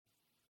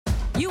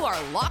You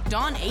are Locked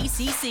On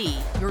ACC,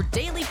 your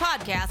daily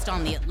podcast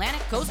on the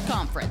Atlantic Coast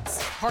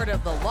Conference. Part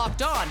of the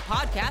Locked On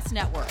Podcast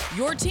Network,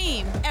 your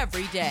team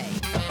every day.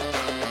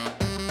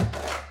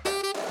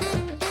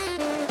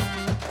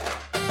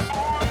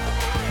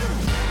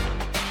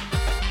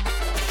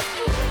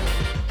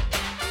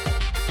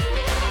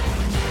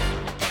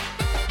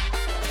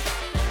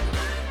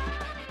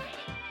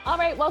 All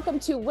right, welcome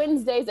to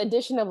Wednesday's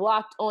edition of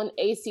Locked On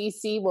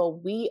ACC.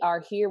 Well, we are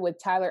here with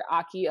Tyler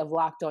Aki of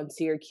Locked On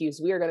Syracuse.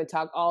 We are going to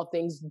talk all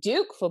things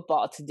Duke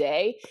football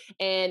today,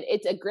 and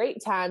it's a great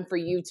time for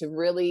you to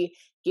really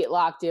get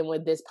locked in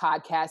with this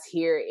podcast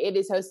here. It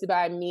is hosted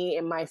by me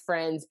and my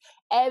friends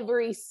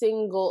every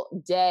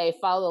single day.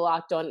 Follow the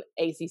Locked On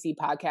ACC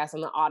podcast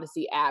on the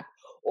Odyssey app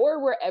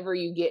or wherever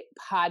you get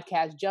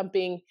podcasts.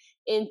 Jumping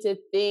into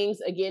things,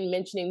 again,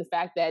 mentioning the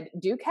fact that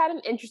Duke had an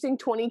interesting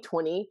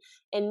 2020,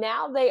 and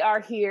now they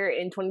are here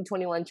in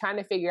 2021 trying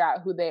to figure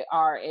out who they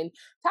are. And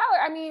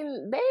Tyler, I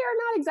mean, they are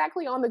not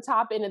exactly on the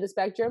top end of the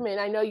spectrum, and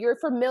I know you're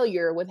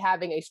familiar with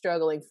having a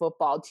struggling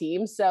football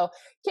team. So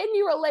can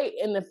you relate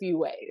in a few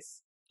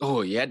ways?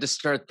 Oh, you had to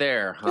start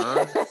there,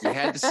 huh? You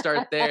had to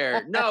start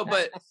there. No,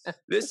 but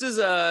this is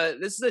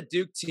a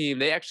Duke team.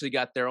 They actually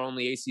got their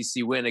only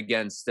ACC win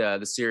against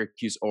the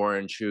Syracuse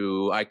Orange,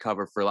 who I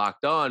cover for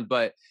Locked On.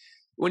 But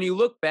when you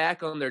look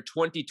back on their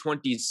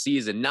 2020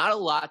 season, not a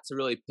lot to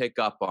really pick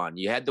up on.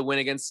 You had the win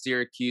against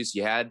Syracuse.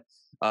 You had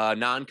a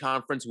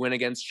non-conference win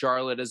against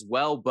Charlotte as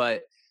well.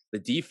 But the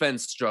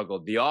defense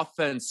struggled. The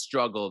offense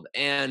struggled.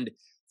 And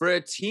for a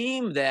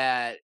team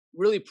that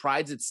really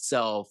prides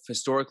itself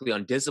historically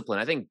on discipline,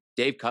 I think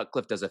Dave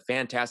Cutcliffe does a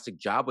fantastic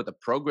job with the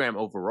program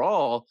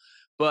overall,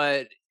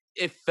 but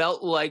it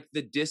felt like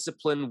the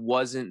discipline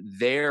wasn't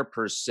there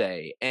per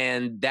se.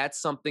 And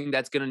that's something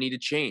that's going to need to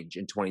change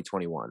in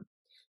 2021.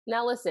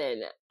 Now,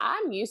 listen,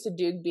 I'm used to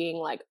Duke being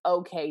like,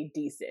 okay,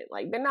 decent.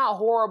 Like, they're not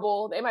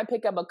horrible. They might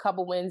pick up a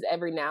couple wins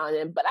every now and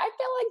then, but I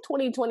feel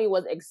like 2020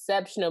 was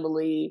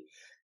exceptionally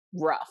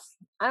rough.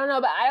 I don't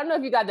know, but I don't know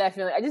if you got that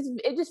feeling.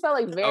 It just felt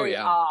like very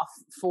off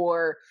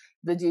for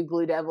the Duke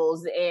Blue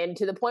Devils, and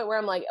to the point where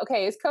I'm like,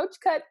 okay, is Coach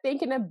Cut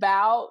thinking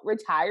about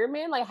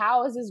retirement? Like,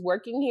 how is this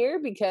working here?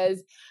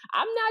 Because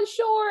I'm not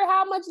sure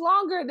how much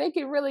longer they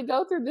can really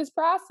go through this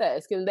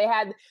process. Because they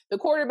had the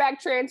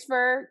quarterback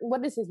transfer.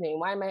 What is his name?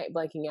 Why am I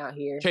blanking out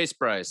here? Chase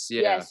Brice.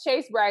 Yeah. Yes,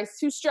 Chase Brice,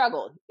 who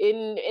struggled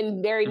in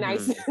very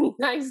nice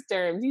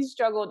terms. He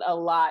struggled a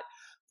lot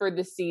for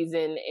the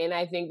season, and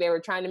I think they were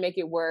trying to make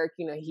it work.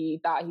 You know, he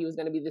thought he was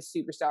going to be the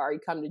superstar.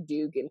 He'd come to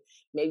Duke and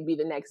maybe be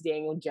the next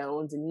Daniel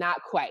Jones, and not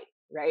quite,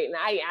 right? And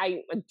I'm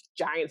a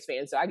Giants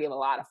fan, so I give a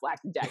lot of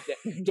flack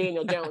to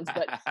Daniel Jones,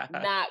 but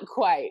not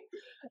quite.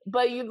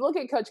 But you look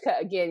at Coach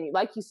Cut again,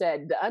 like you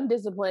said, the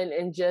undisciplined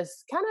and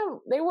just kind of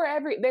they were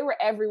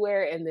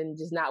everywhere, and then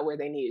just not where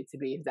they needed to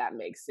be, if that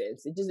makes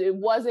sense. It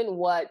wasn't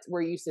what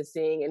we're used to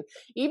seeing, and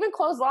even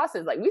close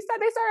losses. Like they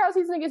started out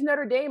season against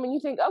Notre Dame, and you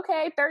think,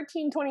 okay,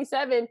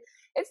 13-27.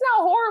 It's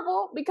not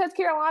horrible, because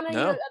Carolina and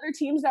the other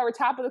teams that were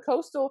top of the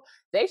Coastal,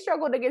 they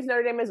struggled against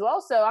Notre Dame as well.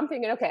 So I'm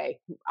thinking, okay,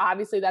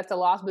 obviously that's a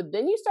loss. But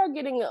then you start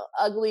getting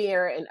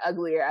uglier and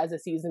uglier as the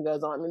season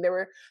goes on. I mean, there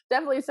were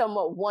definitely some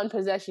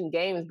one-possession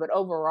games, but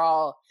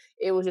overall,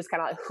 it was just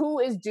kind of like,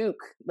 who is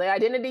Duke? The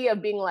identity of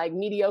being like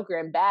mediocre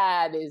and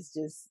bad is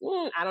just,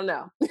 I don't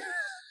know.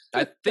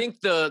 I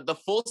think the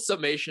full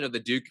summation of the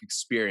Duke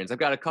experience, I've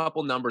got a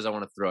couple numbers I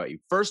want to throw at you.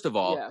 First of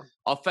all,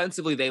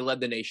 offensively, they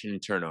led the nation in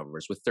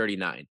turnovers with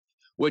 39.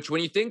 Which,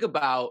 when you think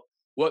about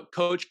what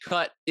Coach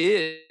Cut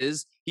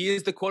is, he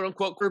is the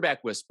quote-unquote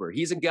quarterback whisperer.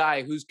 He's a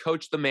guy who's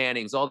coached the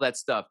Mannings, all that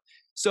stuff.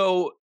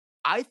 So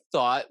I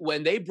thought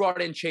when they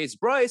brought in Chase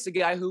Brice, a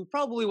guy who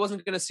probably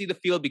wasn't going to see the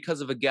field because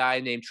of a guy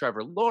named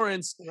Trevor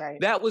Lawrence,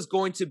 that was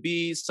going to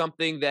be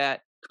something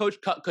that Coach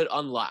Cut could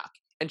unlock.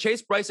 And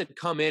Chase Brice had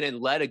come in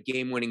and led a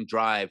game-winning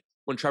drive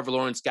when Trevor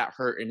Lawrence got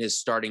hurt in his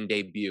starting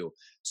debut.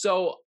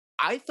 So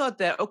I thought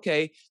that,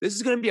 okay, this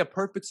is going to be a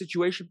perfect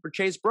situation for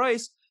Chase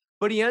Brice.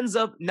 But he ends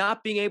up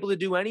not being able to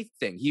do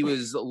anything. He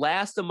was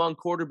last among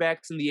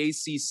quarterbacks in the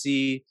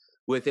ACC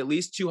with at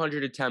least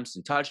 200 attempts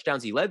and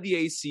touchdowns. He led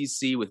the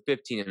ACC with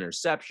 15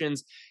 interceptions.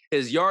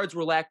 His yards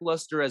were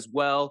lackluster as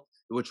well,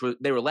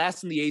 they were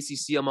last in the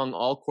ACC among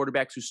all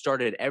quarterbacks who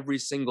started every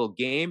single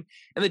game.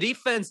 And the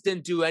defense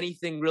didn't do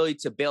anything really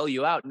to bail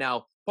you out.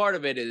 Now, part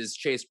of it is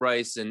Chase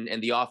Brice and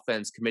the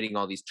offense committing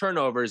all these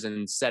turnovers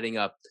and setting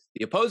up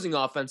the opposing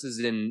offenses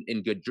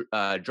in good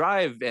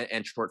drive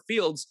and short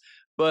fields.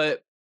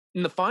 But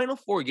in the final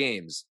 4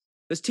 games,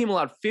 this team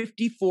allowed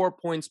 54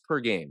 points per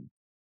game.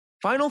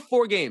 Final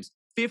 4 games,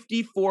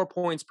 54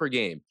 points per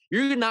game.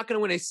 You're not going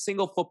to win a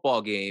single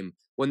football game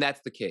when that's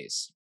the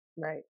case.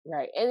 Right.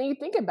 And you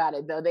think about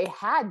it, though, they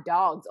had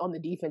dogs on the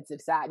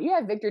defensive side. You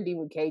had Victor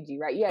Dimukeje,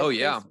 right? You had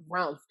Chris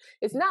Rumph.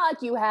 It's not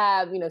like you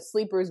have,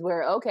 sleepers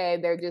where, okay,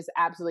 they're just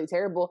absolutely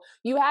terrible.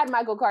 You had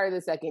Michael Carter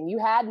II. You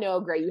had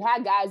Noah Gray. You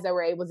had guys that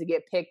were able to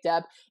get picked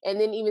up and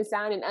then even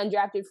sign an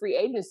undrafted free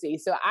agency.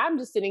 So I'm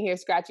just sitting here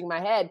scratching my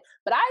head.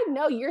 But I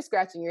know you're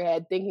scratching your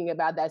head thinking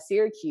about that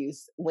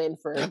Syracuse win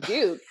for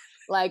Duke.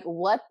 Like,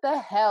 what the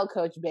hell,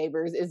 Coach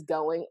Babers, is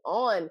going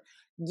on?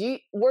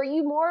 Were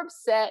you more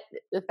upset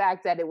the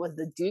fact that it was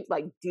the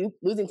Duke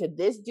losing to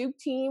this Duke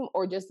team,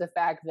 or just the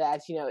fact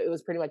that, it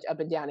was pretty much up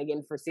and down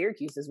again for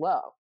Syracuse as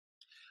well?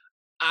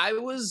 I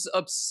was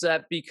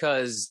upset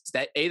because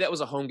that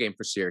was a home game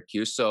for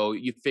Syracuse. So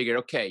you figured,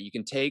 okay, you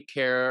can take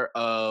care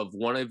of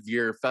one of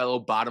your fellow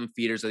bottom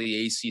feeders of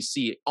the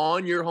ACC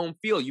on your home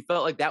field. You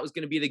felt like that was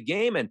going to be the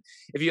game. And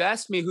if you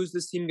asked me, who's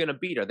this team going to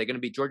beat? Are they going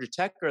to beat Georgia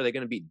Tech or are they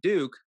going to beat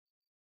Duke?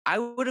 I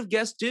would have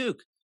guessed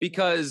Duke,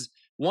 because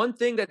one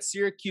thing that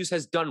Syracuse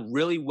has done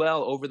really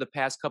well over the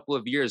past couple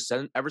of years,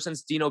 ever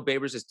since Dino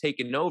Babers has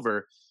taken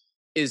over,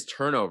 is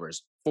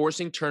turnovers,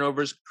 forcing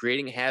turnovers,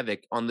 creating havoc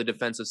on the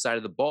defensive side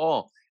of the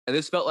ball. And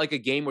this felt like a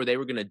game where they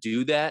were going to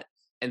do that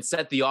and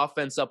set the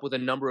offense up with a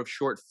number of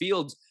short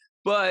fields.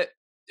 But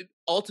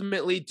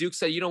ultimately, Duke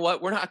said, you know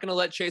what? We're not going to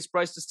let Chase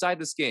Brice decide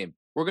this game.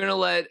 We're going to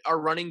let our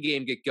running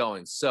game get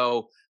going.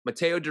 So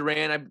Mateo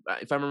Duran,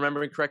 if I'm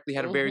remembering correctly,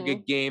 had a very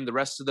good game. The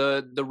rest of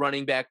the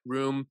running back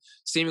room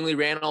seemingly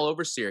ran all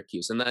over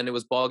Syracuse, and then it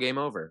was ball game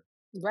over.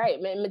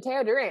 Right, man.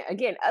 Mateo Durant.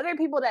 Again, other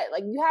people that,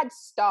 you had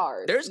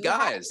stars. There's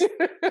guys.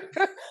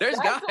 There's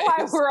guys. That's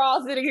why we're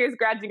all sitting here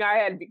scratching our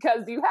head,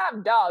 because you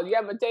have dogs. You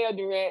have Mateo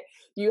Durant.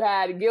 You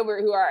had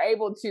Gilbert, who are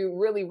able to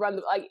really run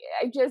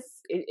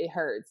it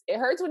hurts. It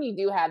hurts when you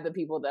do have the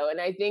people, though.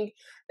 And I think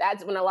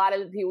that's when a lot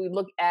of the people, we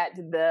look at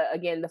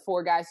the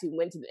four guys who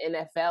went to the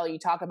NFL, you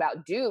talk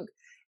about Duke.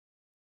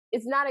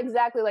 It's not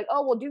exactly like,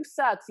 oh, well, Duke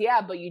sucks. Yeah,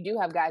 but you do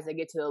have guys that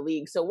get to the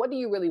league. So what do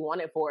you really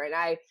want it for? And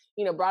I,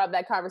 brought up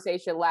that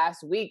conversation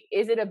last week.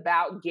 Is it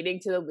about getting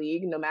to the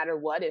league no matter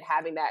what and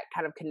having that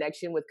kind of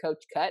connection with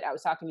Coach Cut? I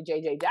was talking to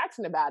JJ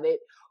Jackson about it.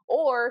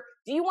 Or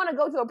do you want to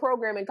go to a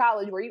program in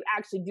college where you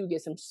actually do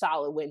get some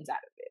solid wins out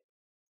of it?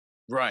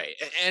 Right.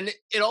 And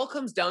it all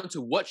comes down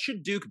to, what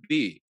should Duke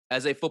be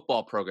as a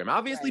football program?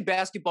 Obviously,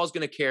 basketball is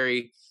going to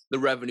carry the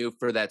revenue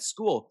for that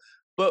school.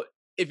 But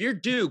if you're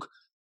Duke,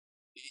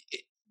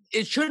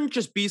 it shouldn't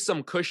just be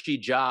some cushy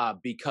job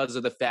because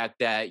of the fact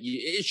that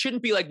it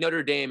shouldn't be like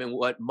Notre Dame and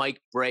what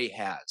Mike Bray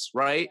has,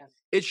 right?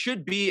 Yeah. It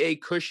should be a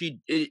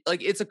cushy,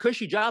 it's a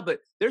cushy job, but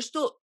there's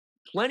still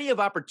plenty of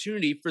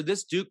opportunity for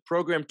this Duke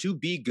program to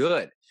be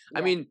good. Yeah.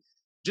 I mean,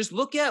 just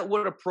look at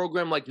what a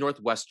program like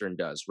Northwestern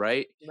does,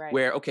 right?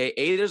 Where, okay,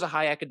 A, there's a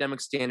high academic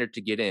standard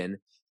to get in,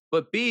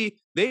 but B,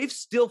 they've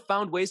still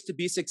found ways to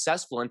be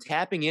successful and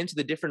tapping into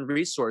the different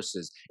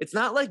resources. It's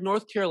not like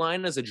North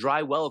Carolina is a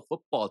dry well of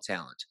football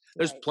talent.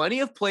 There's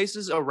plenty of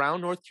places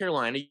around North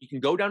Carolina. You can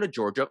go down to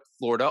Georgia,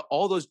 Florida,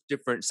 all those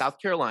different, South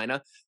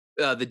Carolina,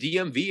 the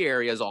DMV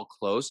area is all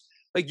close.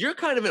 You're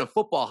kind of in a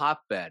football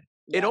hotbed.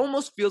 Yeah. It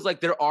almost feels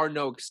like there are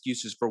no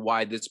excuses for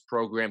why this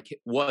program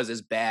was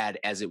as bad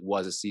as it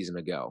was a season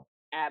ago.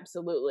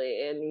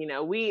 Absolutely. And,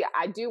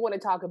 I do want to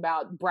talk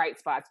about bright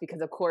spots,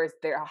 because, of course,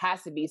 there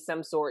has to be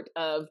some sort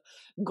of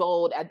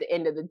gold at the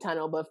end of the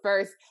tunnel. But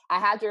first, I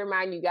have to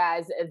remind you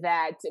guys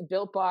that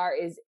Built Bar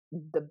is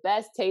the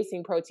best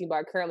tasting protein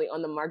bar currently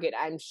on the market.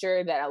 I'm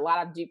sure that a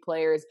lot of Duke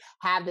players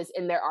have this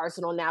in their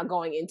arsenal now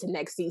going into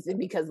next season,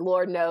 because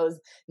Lord knows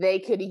they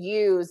could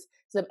use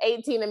some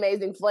 18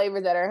 amazing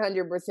flavors that are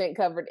 100%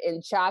 covered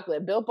in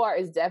chocolate. Built Bar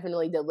is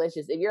definitely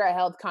delicious. If you're a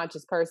health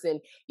conscious person,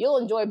 you'll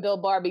enjoy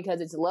Built Bar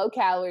because it's low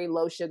calorie,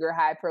 low sugar,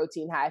 high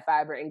protein, high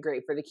fiber, and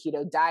great for the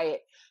keto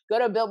diet. Go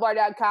to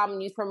BuiltBar.com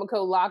and use promo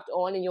code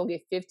LOCKEDON, and you'll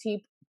get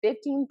 15%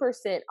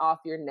 off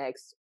your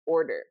next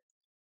order.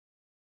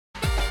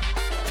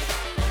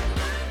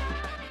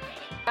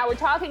 Now, we're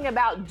talking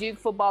about Duke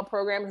football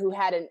program, who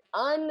had an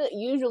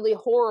unusually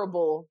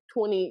horrible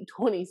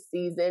 2020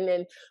 season,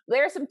 and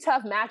there are some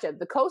tough matchups.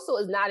 The Coastal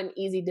is not an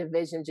easy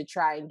division to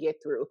try and get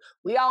through.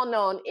 We all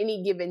know on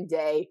any given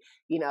day,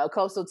 a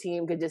Coastal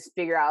team could just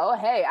figure out, oh,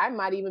 hey, I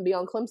might even be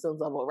on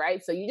Clemson's level,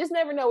 right? So you just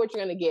never know what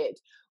you're going to get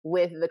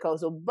with the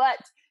Coastal. But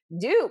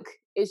Duke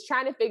is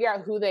trying to figure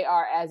out who they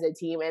are as a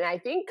team, and I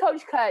think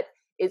Coach Cut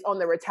is on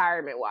the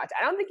retirement watch.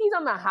 I don't think he's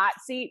on the hot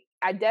seat.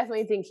 I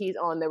definitely think he's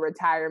on the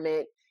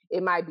retirement.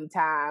 It might be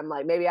time.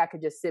 Maybe I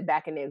could just sit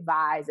back and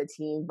advise a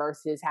team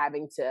versus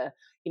having to,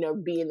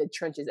 be in the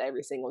trenches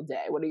every single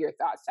day. What are your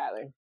thoughts,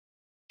 Tyler?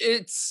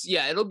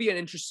 It'll be an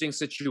interesting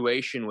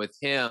situation with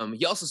him.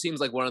 He also seems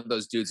like one of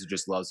those dudes who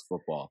just loves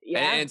football. Yeah.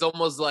 And it's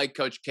almost like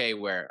Coach K,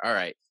 where, all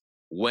right,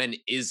 when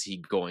is he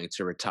going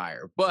to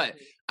retire? But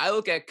I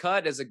look at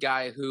Cut as a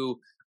guy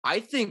who I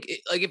think,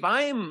 if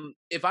I'm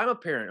a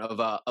parent of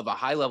a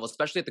high level,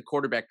 especially at the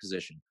quarterback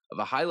position, of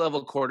a high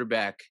level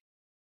quarterback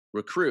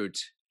recruit,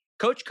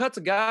 Coach Cut's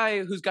a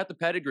guy who's got the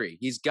pedigree.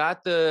 He's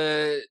got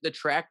the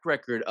track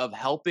record of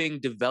helping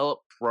develop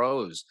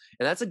pros.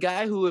 And that's a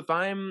guy who, if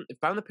I'm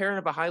the parent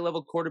of a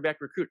high-level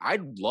quarterback recruit,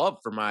 I'd love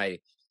for my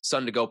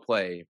son to go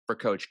play for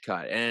Coach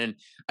Cut. And,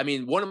 I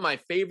mean, one of my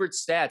favorite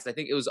stats, I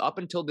think it was up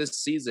until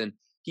this season,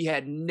 he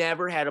had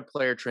never had a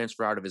player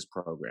transfer out of his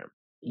program.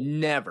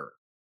 Never.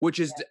 Which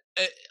is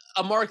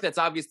a mark that's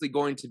obviously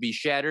going to be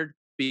shattered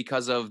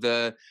because of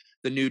the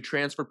new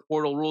transfer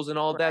portal rules and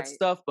all of that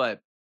stuff. But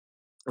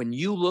when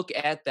you look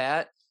at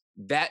that,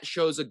 that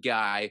shows a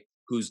guy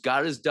who's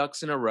got his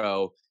ducks in a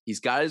row.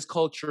 He's got his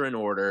culture in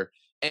order.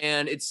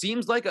 And it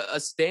seems like a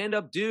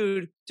stand-up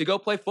dude to go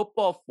play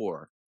football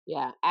for.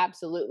 Yeah,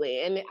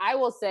 absolutely. And I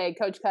will say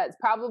Coach Cut's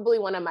probably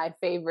one of my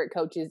favorite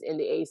coaches in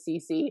the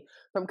ACC.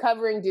 From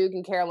covering Duke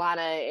and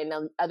Carolina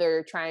and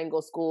other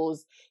triangle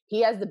schools,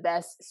 he has the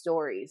best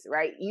stories,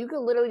 right? You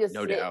can literally just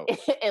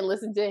sit and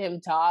listen to him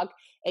talk,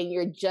 and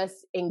you're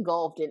just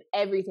engulfed in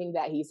everything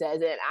that he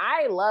says. And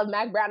I love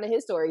Mack Brown and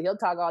his story. He'll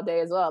talk all day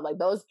as well. Like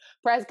those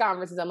press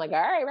conferences, I'm like,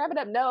 all right, wrap it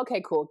up. No,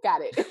 okay, cool.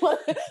 Got it.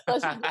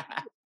 Let's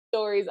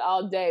stories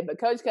all day. But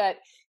Coach Cut,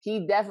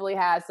 he definitely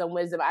has some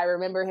wisdom. I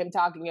remember him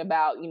talking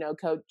about,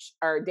 Coach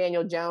or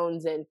Daniel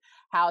Jones and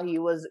how he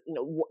was,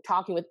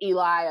 talking with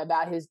Eli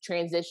about his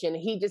transition.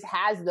 He just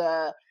has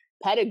the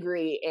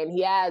pedigree and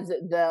he has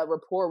the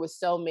rapport with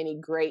so many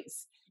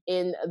greats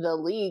in the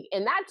league.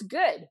 And that's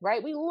good,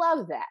 right? We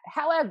love that.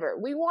 However,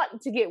 we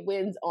want to get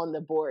wins on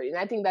the board. And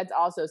I think that's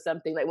also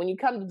something like when you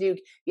come to Duke,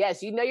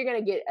 yes, you're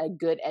going to get a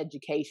good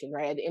education,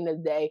 right? At the end of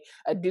the day,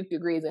 a Duke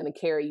degree is going to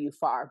carry you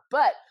far.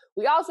 But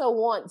we also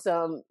want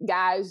some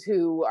guys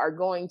who are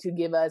going to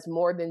give us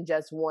more than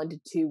just 1 to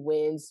 2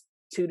 wins,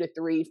 2 to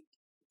 3,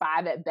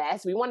 5 at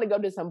best. We want to go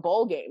to some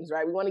bowl games,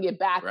 right? We want to get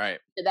back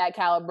to that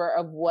caliber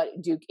of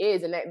what Duke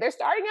is. And they're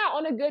starting out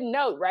on a good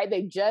note, right?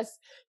 They just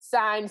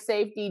signed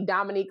safety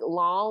Dominique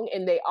Long,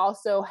 and they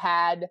also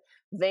had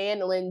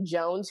Van Lynn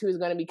Jones, who is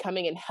going to be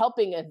coming and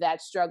helping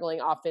that struggling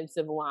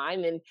offensive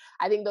line. And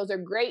I think those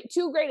are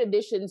two great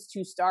additions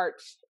to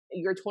start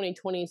your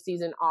 2020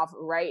 season off,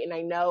 right? And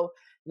I know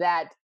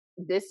that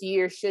this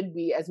year should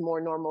be as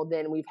more normal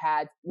than we've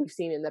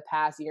seen in the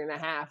past year and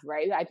a half,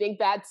 right? I think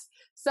that's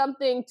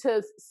something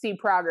to see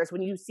progress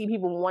when you see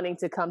people wanting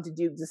to come to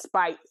Duke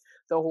despite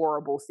the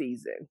horrible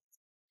season.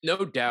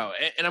 No doubt.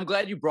 And I'm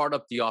glad you brought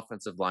up the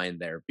offensive line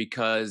there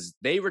because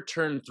they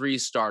returned 3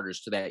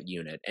 starters to that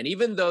unit. And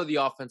even though the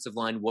offensive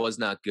line was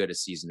not good a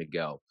season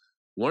ago,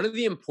 one of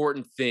the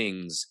important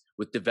things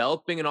with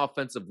developing an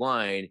offensive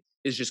line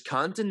is just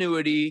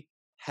continuity,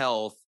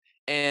 health,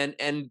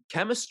 and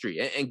chemistry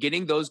and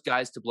getting those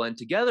guys to blend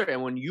together.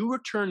 And when you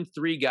return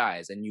 3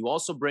 guys and you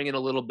also bring in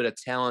a little bit of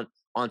talent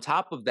on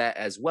top of that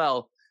as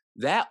well,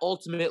 that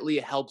ultimately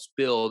helps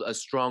build a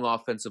strong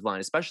offensive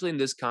line, especially in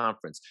this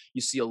conference.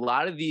 You see a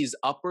lot of these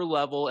upper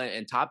level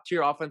and top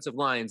tier offensive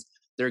lines,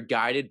 they're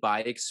guided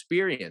by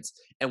experience.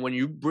 And when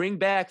you bring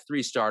back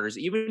 3 starters,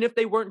 even if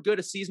they weren't good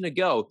a season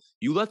ago,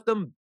 you let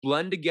them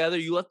blend together,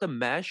 you let them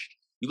mesh,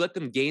 you let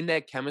them gain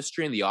that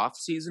chemistry in the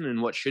offseason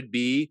and what should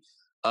be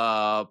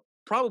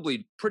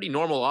probably pretty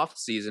normal off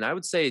season. I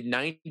would say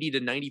 90 to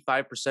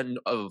 95%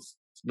 of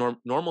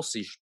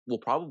normalcy will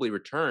probably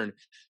return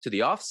to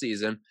the off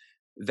season.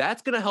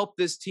 That's going to help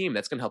this team.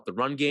 That's going to help the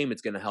run game.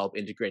 It's going to help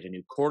integrate a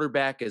new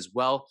quarterback as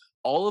well.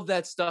 All of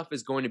that stuff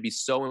is going to be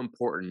so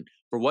important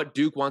for what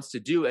Duke wants to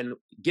do and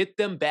get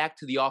them back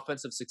to the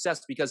offensive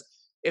success. Because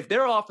if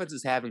their offense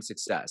is having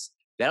success,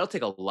 that'll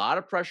take a lot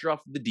of pressure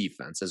off of the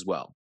defense as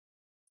well.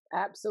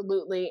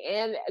 Absolutely.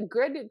 And a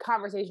good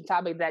conversation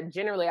topic that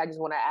generally I just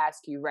want to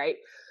ask you, right?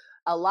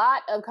 A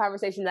lot of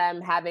conversation that I'm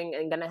having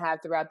and going to have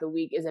throughout the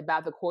week is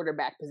about the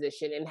quarterback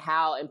position and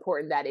how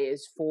important that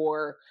is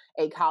for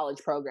a college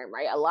program,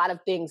 right? A lot of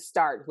things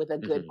start with a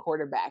good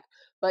quarterback.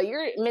 But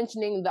you're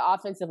mentioning the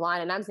offensive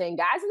line, and I'm saying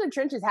guys in the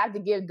trenches have to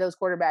give those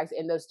quarterbacks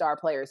and those star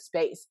players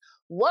space.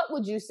 What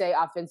would you say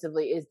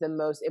offensively is the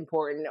most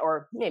important,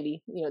 or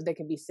maybe, there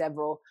could be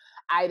several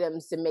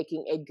items to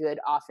making a good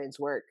offense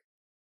work?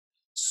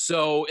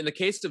 So in the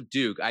case of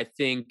Duke, I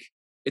think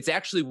it's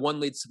actually one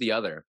leads to the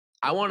other.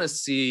 I want to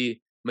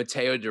see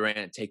Mateo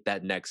Durant take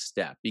that next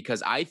step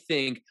because I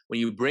think when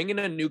you bring in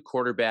a new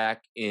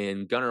quarterback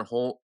in Gunnar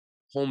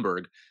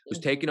Holmberg, who's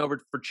taking over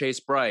for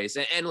Chase Bryce,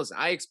 and listen,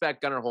 I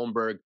expect Gunnar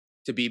Holmberg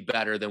to be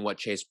better than what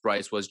Chase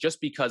Bryce was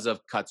just because of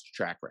Cut's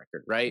track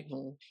record, right?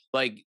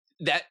 Like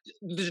that,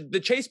 the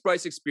Chase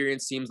Bryce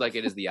experience seems like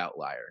it is the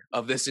outlier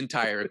of this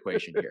entire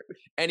equation here.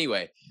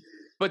 Anyway,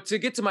 but to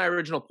get to my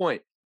original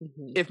point,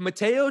 if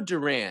Mateo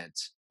Durant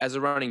as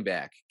a running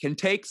back can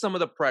take some of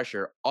the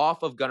pressure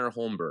off of Gunnar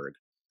Holmberg,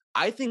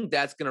 I think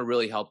that's going to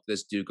really help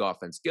this Duke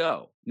offense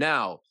go.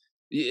 Now,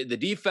 the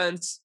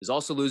defense is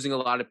also losing a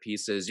lot of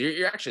pieces.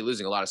 You're actually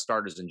losing a lot of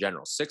starters in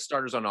general. 6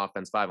 starters on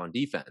offense, 5 on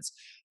defense.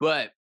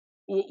 But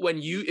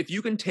if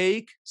you can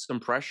take some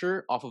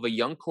pressure off of a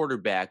young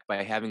quarterback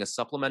by having a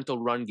supplemental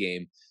run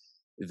game,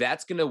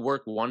 that's going to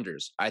work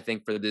wonders, I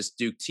think, for this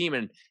Duke team.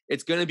 And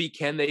it's going to be,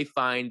 can they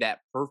find that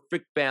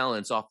perfect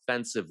balance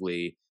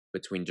offensively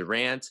between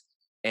Durant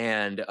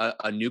and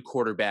a new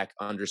quarterback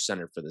under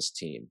center for this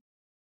team?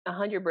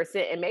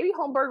 100%. And maybe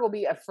Holmberg will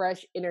be a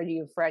fresh energy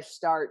and fresh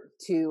start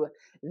to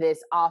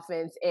this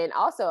offense. And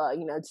also,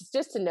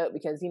 just to note,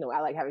 because,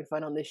 I like having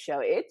fun on this show,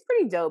 it's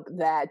pretty dope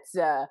that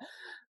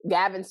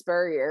Gavin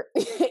Spurrier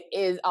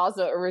is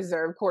also a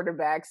reserve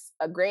quarterback,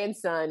 a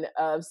grandson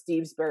of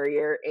Steve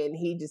Spurrier, and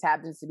he just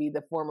happens to be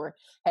the former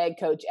head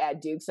coach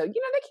at Duke. So, they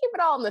keep it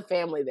all in the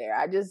family there.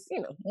 I just,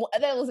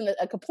 that was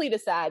a complete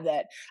aside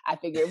that I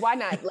figured, why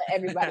not let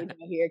everybody know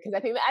here? Because I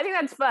think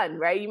that's fun,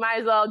 right? You might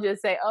as well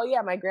just say, oh,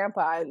 yeah, my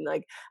grandpa. And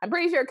I'm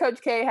pretty sure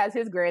Coach K has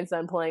his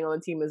grandson playing on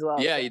the team as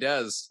well. Yeah, he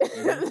does.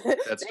 Mm-hmm.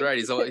 That's right.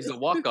 He's a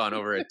walk-on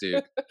over at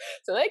Duke.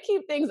 So they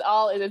keep things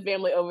all in the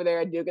family over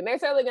there at Duke, and they're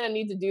certainly going to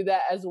need to do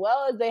that as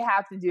well as they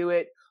have to do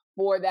it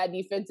for that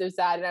defensive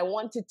side. And I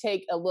want to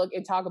take a look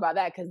and talk about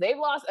that because they've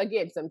lost,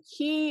 again, some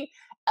key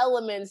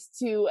elements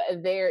to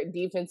their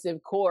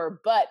defensive core.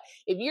 But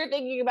if you're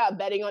thinking about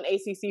betting on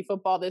ACC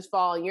football this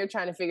fall and you're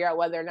trying to figure out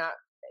whether or not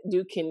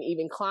Duke can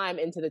even climb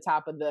into the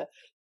top of the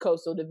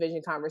Coastal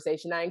Division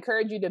conversation, I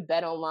encourage you to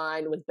bet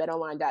online with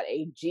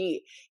betonline.ag.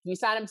 If you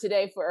sign up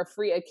today for a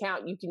free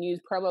account, you can use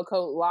promo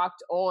code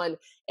Locked On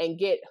and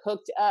get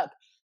hooked up.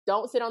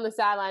 Don't sit on the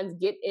sidelines.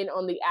 Get in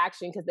on the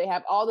action because they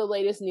have all the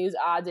latest news,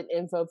 odds, and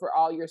info for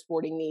all your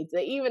sporting needs.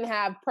 They even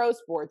have pro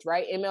sports,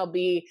 right?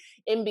 MLB,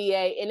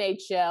 NBA,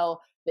 NHL.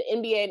 The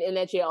NBA and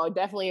NHL are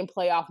definitely in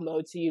playoff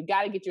mode, so you've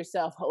got to get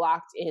yourself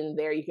locked in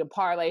there. You can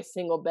parlay,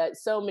 single bet,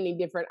 so many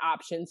different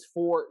options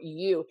for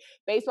you.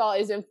 Baseball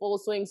is in full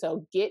swing,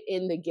 so get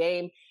in the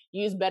game.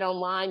 Use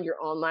BetOnline, your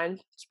online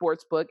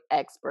sportsbook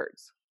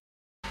experts.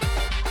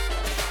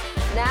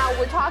 Now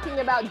we're talking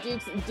about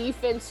Duke's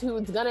defense,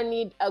 who's going to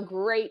need a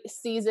great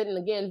season. And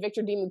again,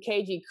 Victor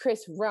Dimukeje,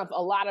 Chris Rumph,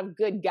 a lot of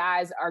good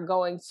guys are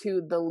going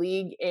to the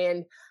league.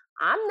 And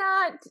I'm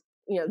not,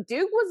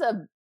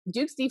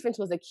 Duke's defense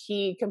was a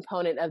key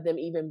component of them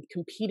even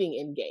competing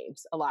in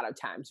games a lot of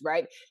times,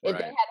 right? If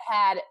they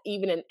had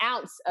even an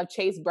ounce of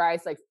Chase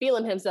Bryce,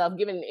 feeling himself,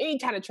 giving any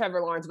kind of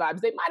Trevor Lawrence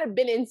vibes, they might have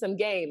been in some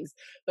games.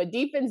 But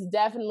defense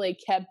definitely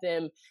kept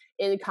them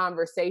in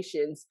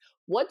conversations.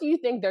 What do you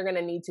think they're going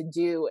to need to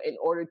do in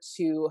order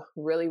to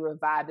really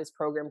revive this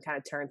program, kind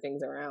of turn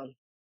things around?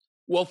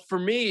 Well, for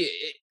me,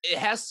 it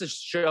has to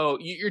show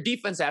your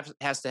defense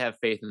has to have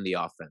faith in the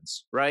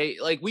offense, right?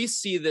 We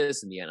see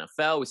this in the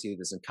NFL, we see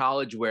this in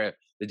college where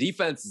the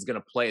defense is going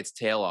to play its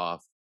tail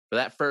off for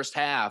that first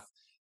half,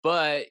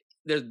 but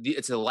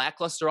it's a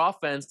lackluster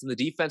offense, and the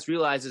defense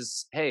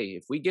realizes, hey,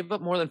 if we give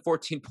up more than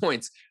 14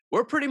 points,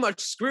 we're pretty much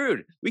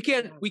screwed. We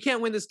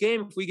can't win this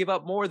game if we give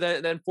up more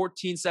than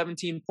 14,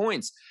 17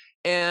 points.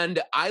 And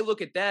I look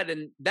at that,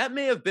 and that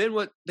may have been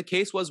what the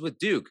case was with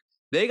Duke.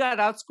 They got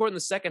outscored in the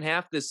second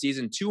half this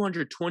season,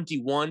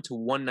 221 to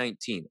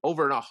 119,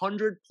 over a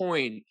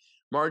 100-point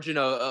margin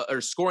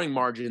or scoring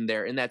margin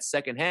there in that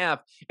second half.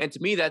 And to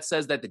me, that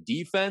says that the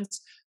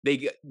defense,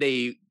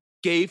 they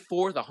gave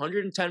forth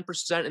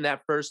 110% in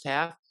that first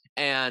half,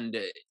 and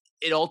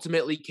it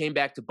ultimately came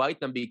back to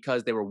bite them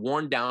because they were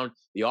worn down.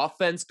 The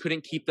offense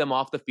couldn't keep them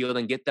off the field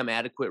and get them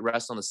adequate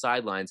rest on the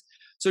sidelines.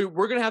 So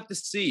we're going to have to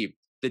see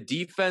the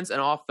defense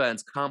and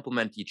offense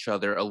complement each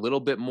other a little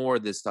bit more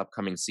this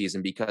upcoming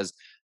season because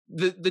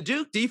the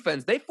Duke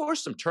defense, they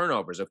forced some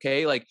turnovers,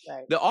 okay?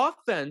 The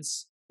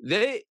offense,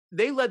 they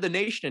led the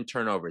nation in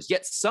turnovers,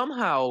 yet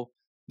somehow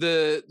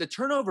the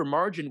turnover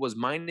margin was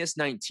minus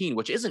 19,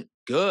 which isn't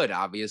good,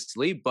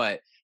 obviously,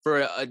 but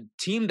for a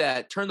team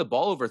that turned the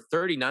ball over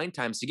 39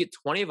 times to get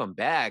 20 of them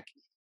back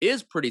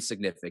is pretty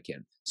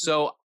significant.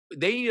 So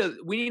we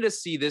need to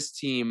see this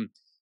team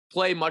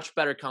play much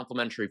better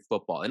complementary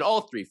football in all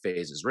three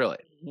phases, really.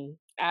 Mm-hmm.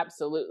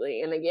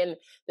 Absolutely. And again,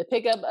 the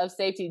pickup of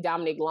safety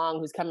Dominic Long,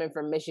 who's coming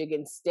from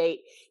Michigan State,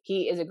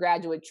 he is a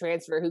graduate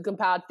transfer who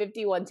compiled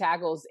 51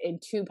 tackles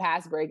and 2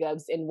 pass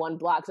breakups in 1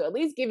 block. So at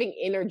least giving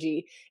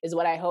energy is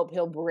what I hope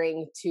he'll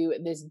bring to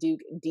this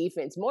Duke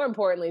defense. More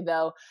importantly,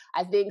 though,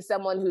 I think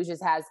someone who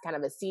just has kind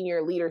of a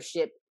senior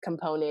leadership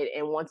component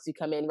and wants to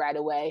come in right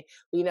away.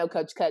 We know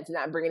Coach Cut's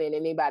not bringing in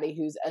anybody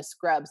who's a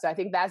scrub. So I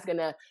think that's going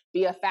to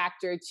be a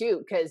factor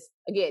too, because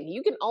again,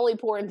 you can only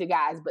pour into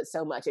guys, but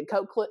so much. And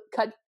Coach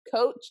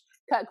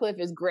Cutcliffe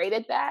is great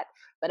at that.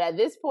 But at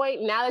this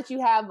point, now that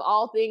you have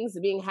all things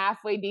being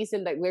halfway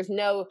decent, there's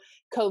no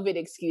COVID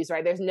excuse,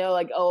 right? There's no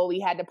we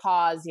had to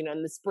pause,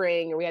 in the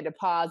spring, or we had to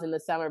pause in the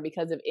summer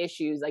because of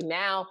issues.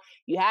 Now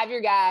you have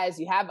your guys,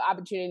 you have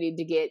opportunity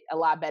to get a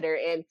lot better.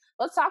 And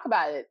let's talk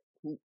about it.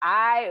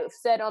 I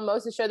said on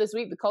most of the show this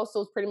week, the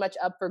Coastal is pretty much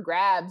up for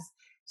grabs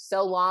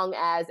so long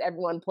as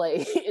everyone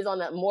is on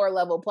a more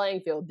level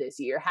playing field this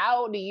year.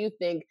 How do you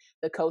think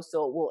the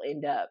Coastal will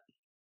end up?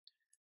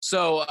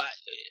 So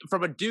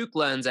from a Duke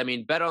lens,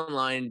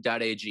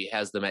 betonline.ag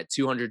has them at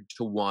 200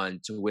 to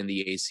 1 to win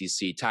the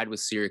ACC, tied with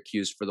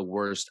Syracuse for the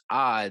worst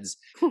odds.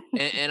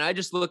 and I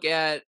just look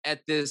at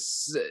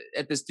this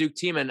Duke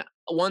team, and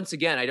once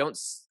again, I don't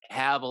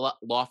have a lot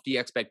lofty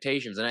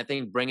expectations. And I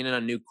think bringing in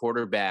a new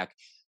quarterback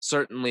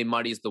certainly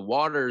muddies the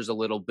waters a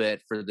little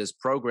bit for this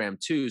program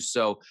too.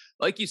 So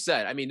like you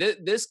said,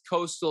 this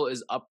Coastal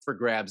is up for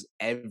grabs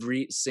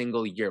every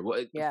single year.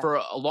 Yeah. For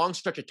a long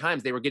stretch of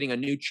times, they were getting a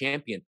new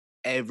champion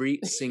every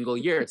single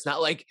year. It's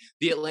not like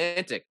the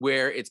Atlantic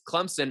where it's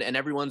Clemson and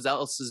everyone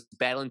else is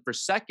battling for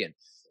second.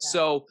 Yeah.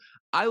 So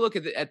I look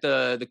at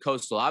the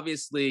Coastal.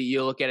 Obviously,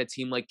 you look at a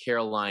team like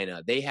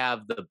Carolina. They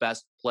have the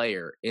best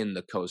player in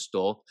the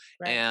Coastal,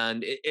 right.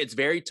 and it's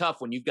very tough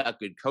when you've got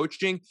good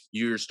coaching.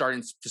 You're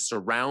starting to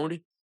surround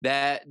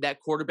that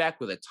quarterback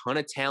with a ton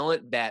of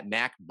talent. That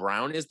Mac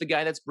Brown is the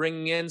guy that's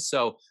bringing in.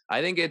 So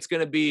I think it's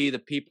going to be the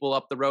people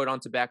up the road on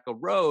Tobacco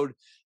Road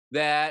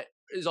that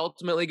is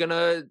ultimately going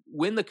to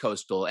win the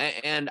Coastal.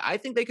 And I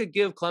think they could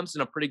give Clemson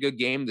a pretty good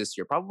game this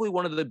year. Probably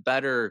one of the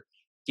better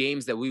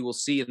games that we will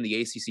see in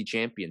the ACC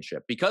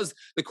championship, because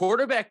the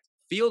quarterback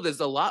field is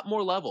a lot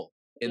more level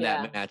in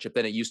that matchup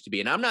than it used to be.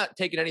 And I'm not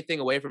taking anything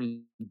away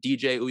from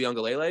DJ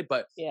Uiagalelei,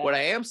 but what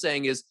I am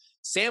saying is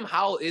Sam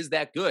Howell is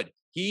that good.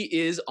 He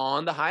is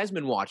on the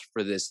Heisman watch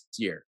for this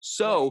year.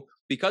 So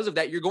because of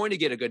that, you're going to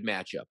get a good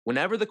matchup.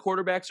 Whenever the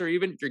quarterbacks are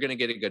even, you're going to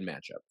get a good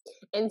matchup.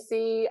 And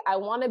see, I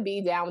want to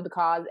be down with the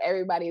cause.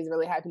 Everybody is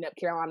really hyping up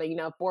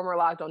Carolina, former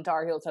Locked on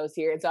Tar Heels host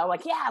here. And so I'm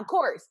like, yeah, of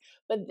course.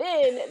 But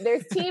then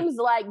there's teams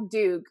like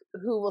Duke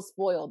who will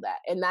spoil that.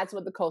 And that's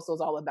what the Coastal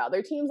is all about. There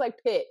are teams like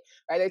Pitt,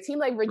 right? There are teams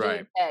like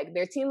Virginia Tech.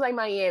 There are teams like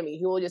Miami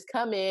who will just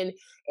come in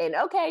and,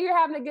 okay, you're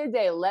having a good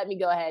day. Let me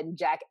go ahead and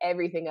jack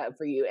everything up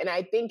for you. And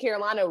I think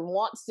Carolina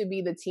wants to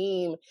be the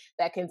team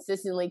that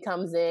consistently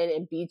comes in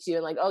and beats you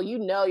and like, oh,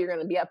 you're going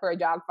to be up for a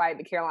dogfight,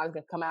 but Carolina's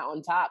going to come out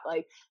on top.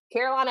 Like,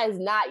 Carolina has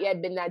not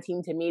yet been that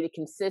team to me to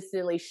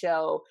consistently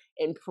show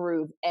and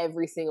prove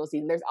every single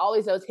season. There's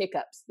always those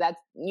hiccups. That's,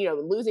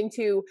 losing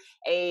to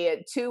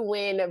a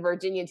 2-win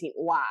Virginia team.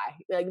 Why?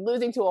 Like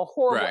losing to a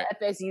horrible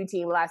FSU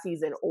team last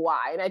season.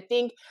 Why? And I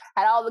think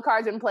had all the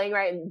cards been playing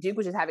right and Duke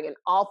was just having an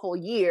awful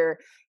year,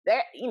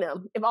 there,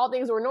 if all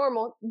things were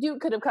normal,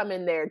 Duke could have come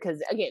in there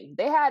because, again,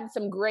 they had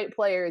some great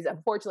players.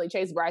 Unfortunately,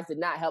 Chase Bryce did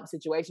not help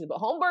situations, but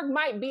Holmberg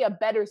might be a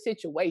better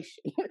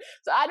situation.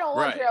 So I don't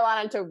want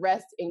Carolina to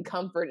rest in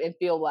comfort and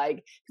feel like,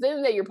 because at the end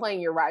of the day, you're playing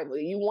your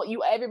rivalry.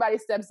 Everybody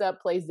steps up,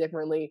 plays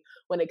differently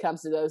when it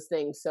comes to those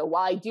things. So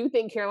while I do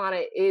think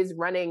Carolina is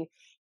running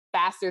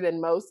faster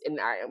than most and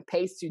are on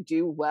pace to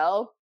do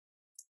well,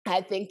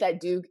 I think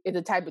that Duke is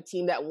the type of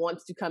team that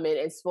wants to come in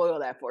and spoil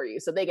that for you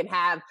so they can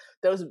have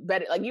those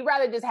better, like you'd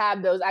rather just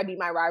have those I beat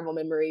my rival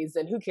memories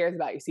and who cares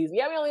about your season.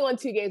 Yeah, we only won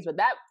 2 games, but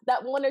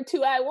that 1 or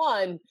 2 I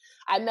won,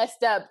 I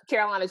messed up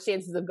Carolina's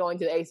chances of going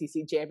to the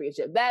ACC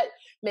championship. That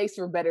makes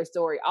for a better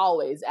story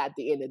always at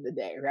the end of the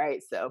day,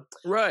 right? So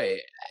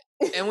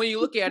And when you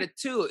look at it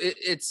too,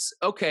 it's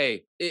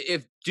okay.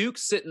 If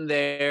Duke's sitting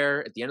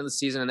there at the end of the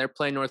season and they're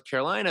playing North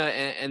Carolina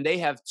and they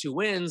have 2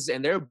 wins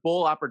and their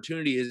bowl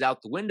opportunity is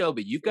out the window,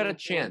 but you've got a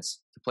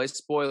chance to play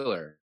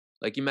spoiler,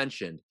 like you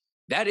mentioned,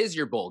 that is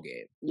your bowl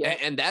game. Yeah.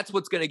 And that's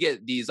what's going to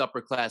get these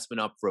upperclassmen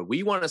up for it.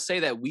 We want to say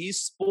that we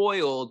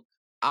spoiled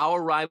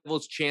our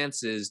rivals'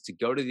 chances to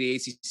go to the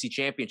ACC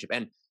championship.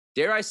 And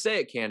dare I say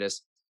it,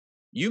 Candace,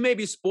 you may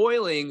be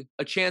spoiling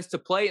a chance to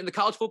play in the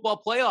college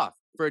football playoff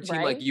for a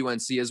team like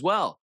UNC as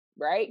well.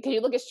 Right? Because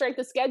you look at strength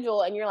of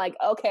schedule and you're like,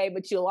 okay,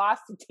 but you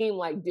lost to a team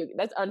like Duke.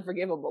 That's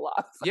unforgivable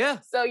loss. Yeah.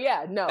 So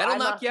yeah, no. That'll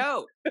knock you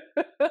out.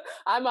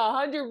 I'm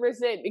 100%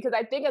 because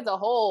I think as a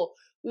whole,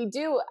 we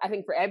do, I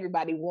think for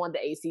everybody, want the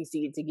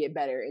ACC to get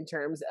better in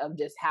terms of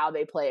just how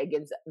they play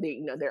against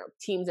their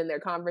teams in their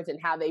conference and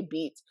how they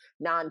beat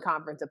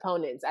non-conference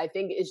opponents. I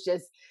think it's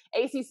just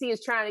ACC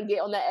is trying to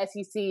get on the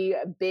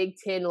SEC Big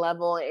Ten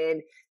level,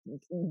 and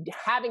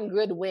having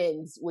good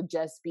wins would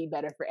just be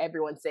better for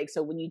everyone's sake.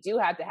 So when you do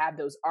have to have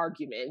those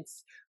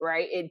arguments,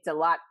 right, it's a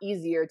lot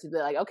easier to be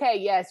like, okay,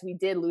 yes, we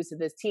did lose to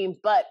this team,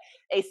 but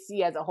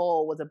ACC as a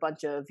whole was a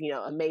bunch of,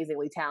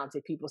 amazingly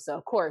talented people. So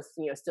of course,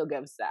 still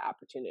give us that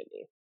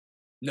opportunity.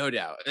 No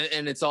doubt.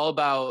 And it's all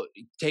about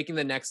taking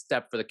the next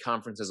step for the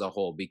conference as a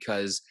whole,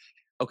 because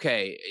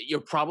okay, you're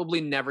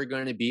probably never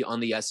going to be on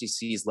the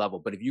SEC's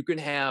level, but if you can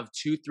have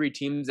 2-3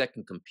 teams that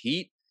can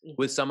compete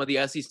with some of the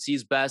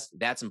SEC's best,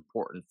 that's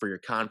important for your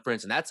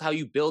conference. And that's how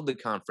you build the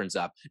conference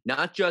up,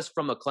 not just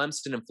from a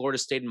Clemson and Florida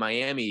State and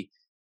Miami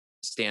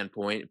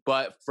standpoint,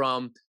 but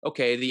from,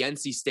 okay, the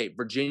NC State,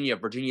 Virginia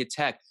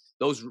Tech,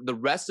 the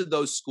rest of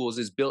those schools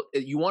is built.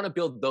 You want to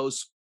build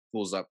those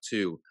schools up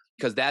too,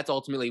 because that's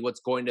ultimately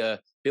what's going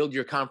to build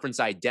your conference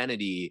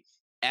identity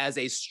as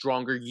a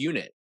stronger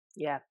unit.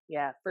 Yeah,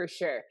 for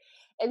sure.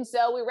 And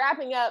so we're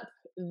wrapping up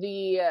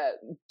the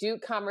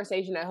Duke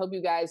conversation. I hope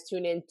you guys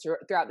tune in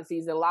throughout the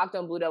season. Locked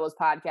on Blue Devils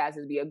podcast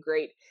would be a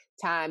great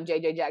time.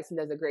 JJ Jackson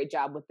does a great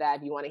job with that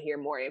if you want to hear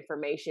more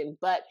information.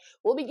 But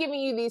we'll be giving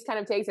you these kind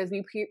of takes as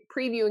we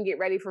preview and get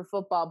ready for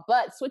football.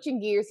 But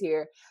switching gears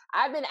here,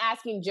 I've been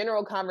asking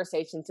general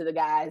conversation to the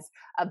guys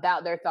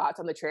about their thoughts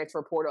on the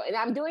transfer portal. And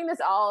I'm doing this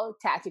all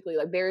tactically.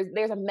 Like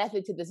there's a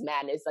method to this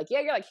madness. Like,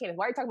 yeah, you're like, Candace,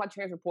 why are you talking about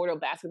transfer portal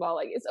basketball?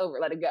 Like, it's over,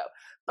 let it go.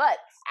 But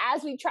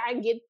as we try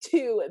and get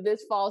to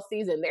this fall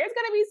season, there's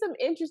going to be some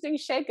interesting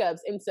shakeups.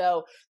 And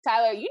so,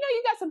 Tyler, you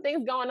got some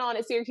things going on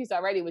at Syracuse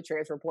already with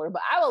transfer portal,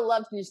 but I would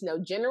love to just know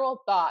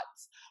general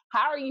thoughts.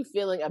 How are you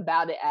feeling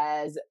about it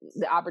as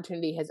the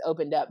opportunity has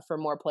opened up for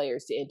more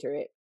players to enter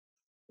it?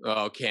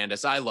 Oh,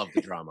 Candace, I love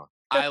the drama.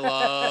 I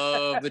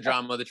love the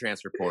drama of the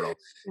transfer portal.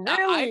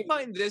 Really? I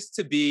find this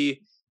to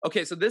be,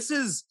 okay, so this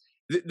is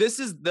this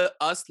is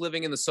us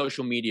living in the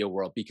social media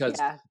world, because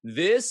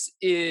this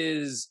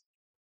is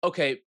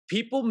okay.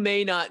 People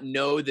may not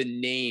know the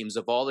names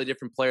of all the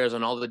different players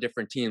on all the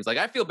different teams. Like,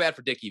 I feel bad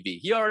for Dickie V.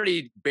 He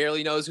already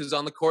barely knows who's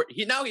on the court.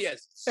 He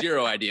has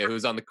zero idea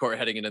who's on the court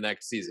heading into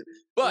next season.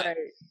 But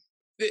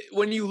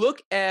when you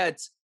look at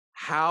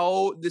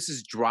how this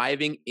is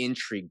driving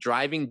intrigue,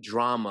 driving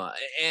drama,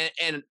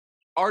 and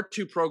our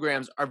two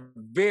programs are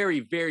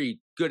very, very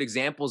good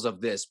examples of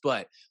this.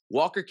 But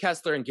Walker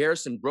Kessler and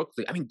Garrison Brooks,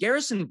 I mean,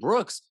 Garrison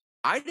Brooks,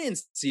 I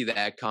didn't see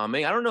that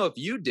coming. I don't know if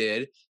you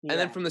did. And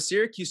then from the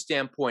Syracuse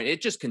standpoint,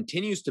 it just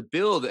continues to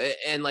build.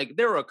 And like,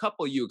 there were a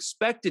couple you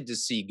expected to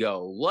see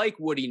go, like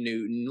Woody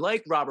Newton,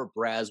 like Robert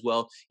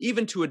Braswell,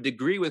 even to a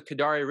degree with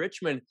Kadari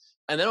Richmond.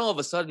 And then all of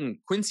a sudden,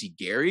 Quincy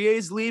Guerrier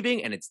is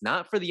leaving, and it's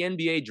not for the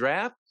NBA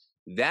draft.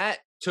 That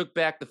took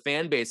back the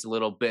fan base a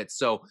little bit.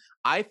 So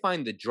I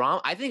find the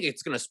drama, I think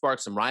it's going to spark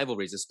some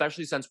rivalries,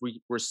 especially since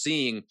we're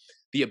seeing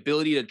the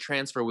ability to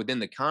transfer within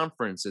the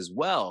conference as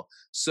well.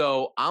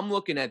 So I'm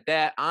looking at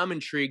that. I'm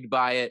intrigued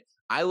by it.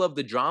 I love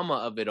the drama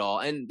of it all.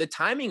 And the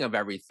timing of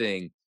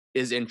everything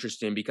is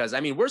interesting because, I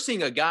mean, we're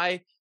seeing a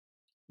guy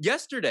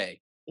yesterday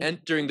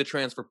entering the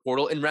transfer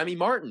portal in Remy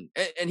Martin.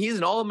 And he's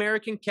an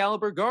All-American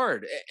caliber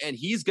guard. And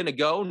he's going to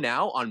go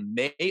now on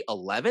May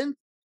 11th.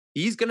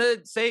 He's going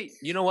to say,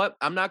 you know what,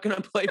 I'm not going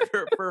to play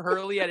for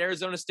Hurley at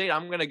Arizona State.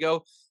 I'm going to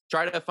go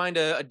try to find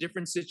a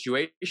different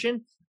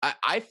situation.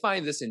 I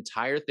find this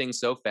entire thing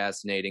so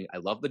fascinating. I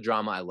love the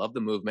drama. I love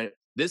the movement.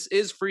 This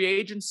is free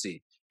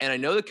agency. And I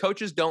know the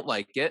coaches don't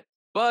like it,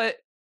 but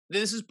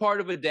this is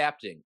part of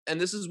adapting.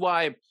 And this is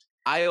why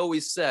I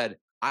always said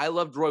I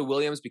loved Roy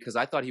Williams, because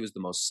I thought he was the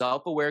most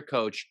self-aware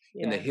coach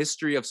in the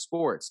history of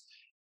sports.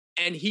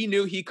 And he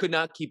knew he could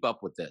not keep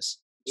up with this.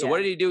 So what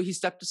did he do? He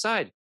stepped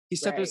aside. He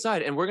stepped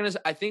aside, and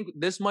I think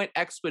this might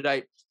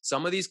expedite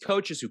some of these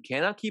coaches who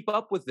cannot keep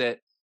up with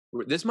it.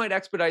 This might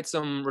expedite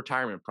some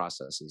retirement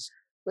processes.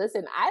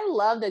 Listen, I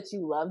love that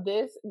you love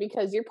this,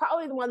 because you're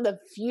probably one of the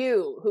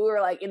few who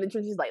are like in the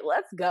trenches, like,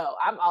 let's go.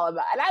 I'm all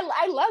about it. And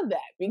I love that,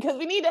 because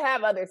we need to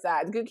have other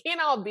sides. We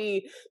can't all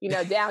be,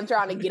 down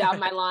trying to get off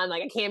my lawn.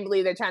 Like, I can't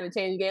believe they're trying to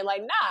change the game.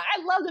 Like, nah,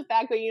 I love the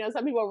fact that,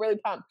 some people are really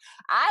pumped.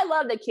 I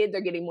love that kids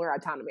are getting more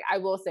autonomy. I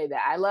will say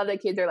that. I love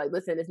that kids are like,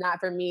 listen, it's not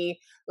for me.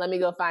 Let me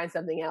go find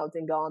something else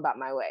and go about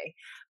my way.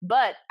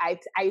 But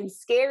I'm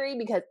scary,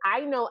 because I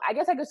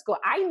guess I could go,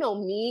 I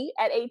know me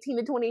at 18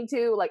 to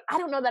 22. Like, I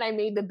don't know that I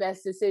made the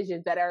best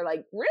decisions that are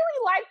like really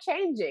life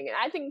changing. And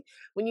I think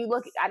when you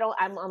look,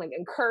 I'm like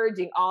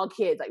encouraging all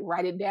kids, like,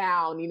 write it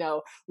down,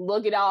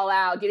 look it all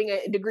out, getting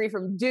a degree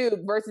from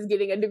Duke versus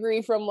getting a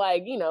degree from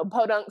like,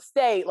 Podunk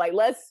State. Like,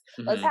 let's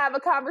have a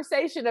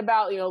conversation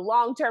about,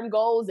 long-term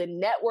goals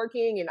and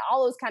networking and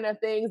all those kind of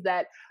things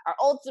that are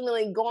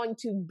ultimately going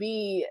to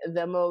be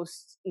the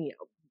most,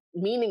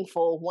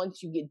 meaningful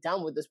once you get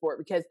done with the sport,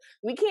 because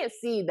we can't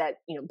see that,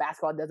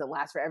 basketball doesn't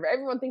last forever.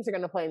 Everyone thinks they're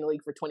going to play in the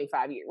league for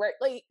 25 years, right?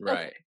 Like,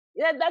 right.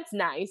 Yeah, that's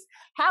nice.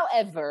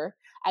 However,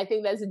 I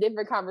think that's a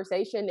different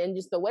conversation, and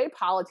just the way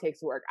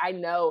politics work. I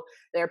know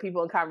there are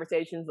people in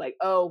conversations like,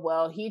 oh,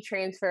 well, he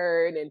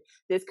transferred and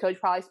this coach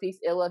probably speaks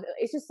ill of it.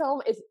 It's just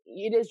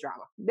it is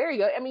drama. There you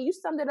go. I mean, you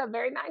summed it up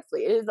very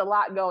nicely. It is a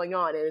lot going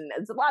on, and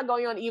it's a lot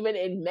going on even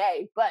in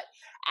May, but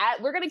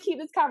we're going to keep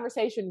this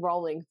conversation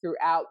rolling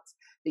throughout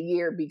the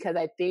year, because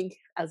I think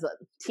as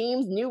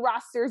teams, new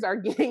rosters are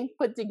getting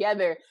put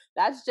together,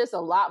 that's just a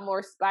lot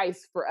more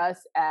spice for us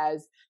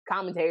as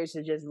commentators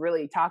to just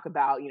really talk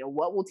about,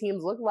 what will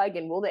teams look like,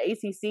 and will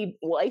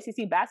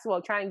ACC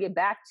basketball try and get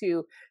back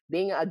to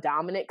being a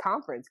dominant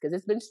conference, because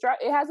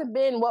it hasn't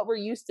been what we're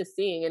used to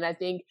seeing. And I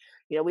think,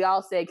 we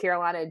all say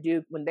Carolina and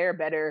Duke, when they're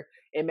better,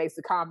 it makes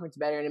the conference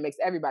better and it makes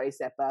everybody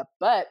step up.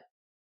 But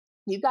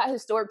you've got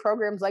historic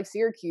programs like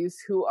Syracuse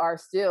who are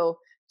still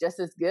just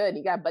as good.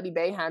 You got Buddy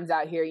Boeheim's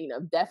out here,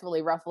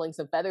 definitely ruffling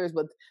some feathers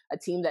with a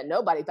team that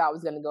nobody thought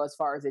was going to go as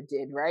far as it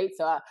did, right?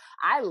 So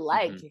I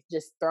like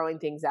just throwing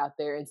things out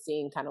there and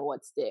seeing kind of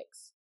what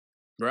sticks.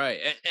 Right.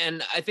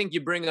 And I think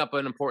you bring up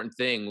an important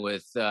thing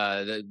with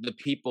the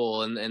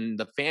people and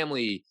the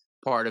family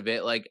part of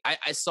it. Like,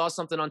 I saw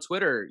something on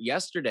Twitter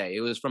yesterday.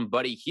 It was from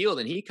Buddy Hield,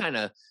 and he kind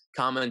of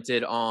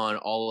commented on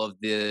all of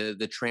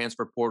the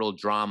transfer portal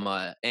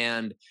drama,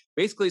 and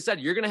basically said,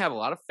 you're going to have a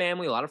lot of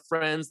family, a lot of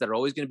friends that are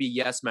always going to be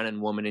yes men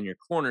and women in your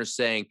corner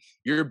saying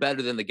you're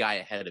better than the guy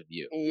ahead of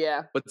you.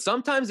 Yeah. But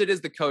sometimes it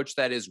is the coach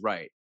that is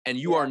right, and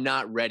you are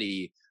not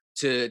ready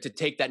to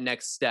take that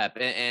next step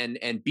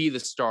and be the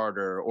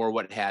starter or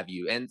what have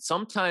you. And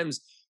sometimes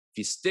if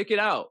you stick it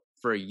out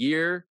for a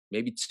year,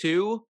 maybe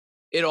two,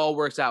 it all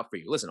works out for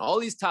you. Listen, all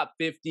these top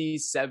 50,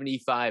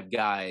 75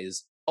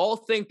 guys all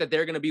think that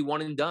they're going to be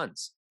one and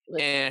dones.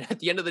 And at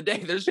the end of the day,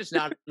 there's just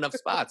not enough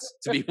spots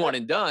to be one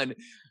and done.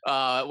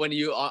 When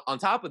you, on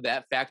top of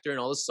that, factor in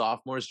all the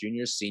sophomores,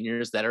 juniors,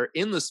 seniors that are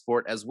in the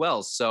sport as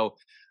well. So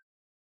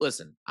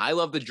listen, I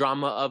love the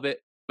drama of it,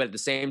 but at the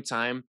same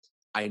time,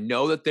 I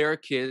know that there are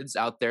kids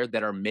out there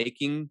that are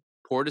making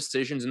poor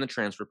decisions in the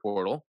transfer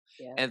portal.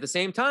 Yeah. And at the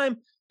same time,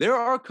 there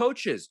are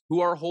coaches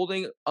who are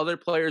holding other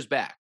players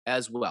back.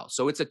 as well.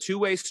 So it's a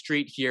two-way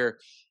street here.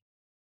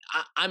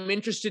 I'm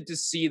interested to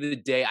see the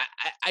day.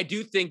 I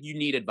do think you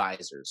need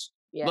advisors.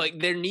 Yeah. Like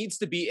there needs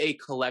to be a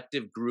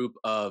collective group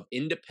of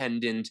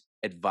independent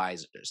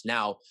advisors.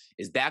 Now,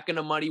 is that going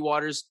to muddy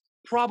waters?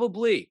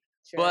 Probably.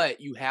 Sure.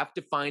 But you have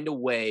to find a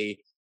way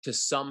to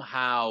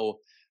somehow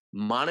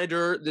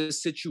monitor the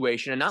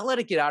situation and not let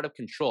it get out of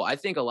control. I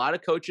think a lot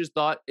of coaches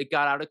thought it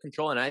got out of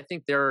control. And I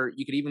think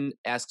you could even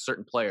ask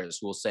certain players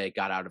who will say it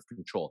got out of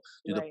control.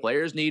 Do the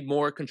players need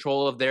more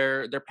control of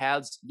their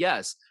paths?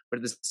 Yes. But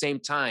at the same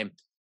time,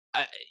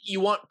 you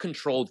want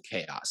controlled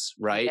chaos,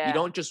 right? Yeah. You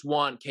don't just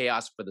want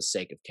chaos for the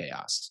sake of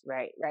chaos.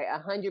 Right.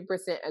 100%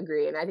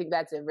 agree. And I think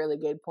that's a really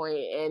good point.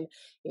 And,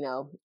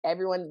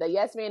 everyone, the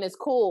yes man is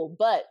cool,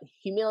 but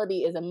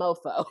humility is a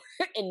mofo.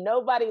 And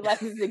nobody likes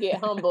to get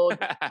humbled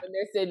when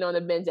they're sitting on the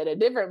bench at a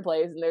different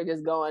place and they're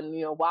just going,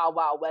 wild,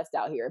 wild west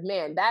out here.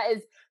 Man, that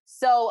is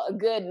so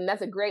good. And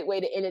that's a great way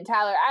to end it.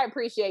 Tyler, I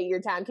appreciate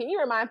your time. Can you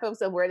remind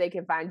folks of where they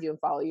can find you and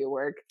follow your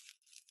work?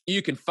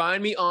 You can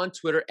find me on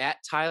Twitter at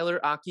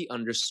TylerAki_.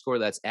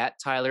 That's at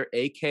Tyler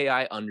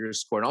AKI_.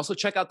 And also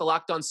check out the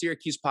Locked On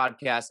Syracuse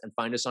podcast and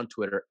find us on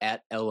Twitter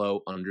at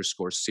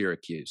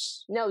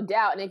LO_Syracuse. No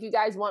doubt. And if you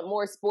guys want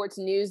more sports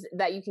news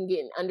that you can get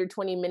in under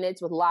 20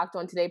 minutes with Locked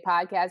On Today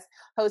podcast,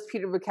 host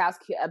Peter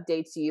Bukowski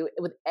updates you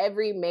with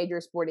every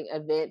major sporting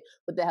event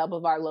with the help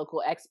of our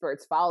local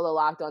experts. Follow the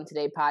Locked On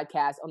Today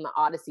podcast on the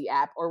Odyssey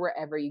app or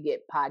wherever you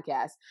get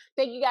podcasts.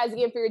 Thank you guys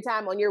again for your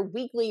time on your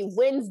weekly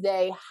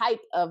Wednesday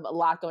hype of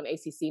Locked On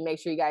ACC. Make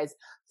sure you guys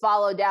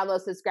follow,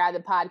 download, subscribe to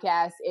the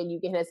podcast, and you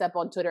can hit us up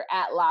on Twitter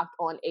at Locked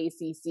On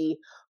ACC.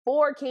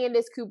 For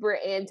Candace Cooper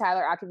and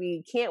Tyler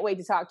Ackerby, can't wait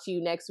to talk to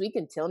you next week.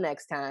 Until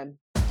next time.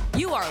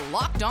 You are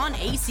Locked On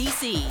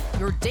ACC,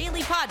 your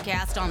daily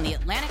podcast on the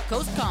Atlantic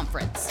Coast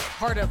Conference.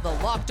 Part of the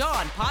Locked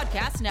On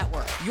Podcast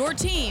Network, your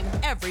team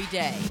every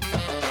day.